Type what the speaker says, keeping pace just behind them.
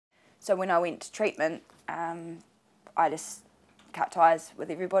So when I went to treatment, I just cut ties with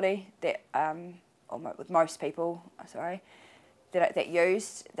everybody that, with most people, sorry, that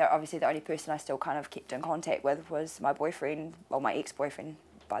used. Obviously the only person I still kind of kept in contact with was my boyfriend, well, my ex-boyfriend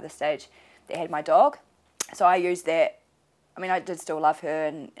by this stage, that had my dog. So I used that. I mean, I did still love her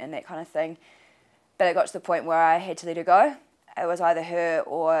and that kind of thing, but it got to the point where I had to let her go. It was either her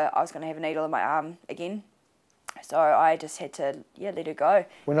or I was going to have a needle in my arm again. So I just had to, let her go.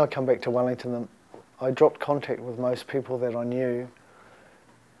 When I come back to Wellington, I dropped contact with most people that I knew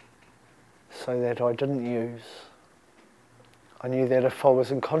so that I didn't use. I knew that if I was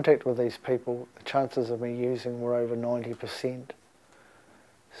in contact with these people, the chances of me using were over 90%.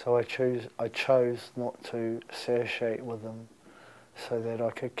 So I chose not to associate with them so that I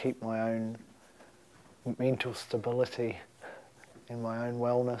could keep my own mental stability and my own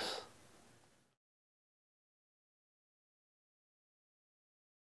wellness.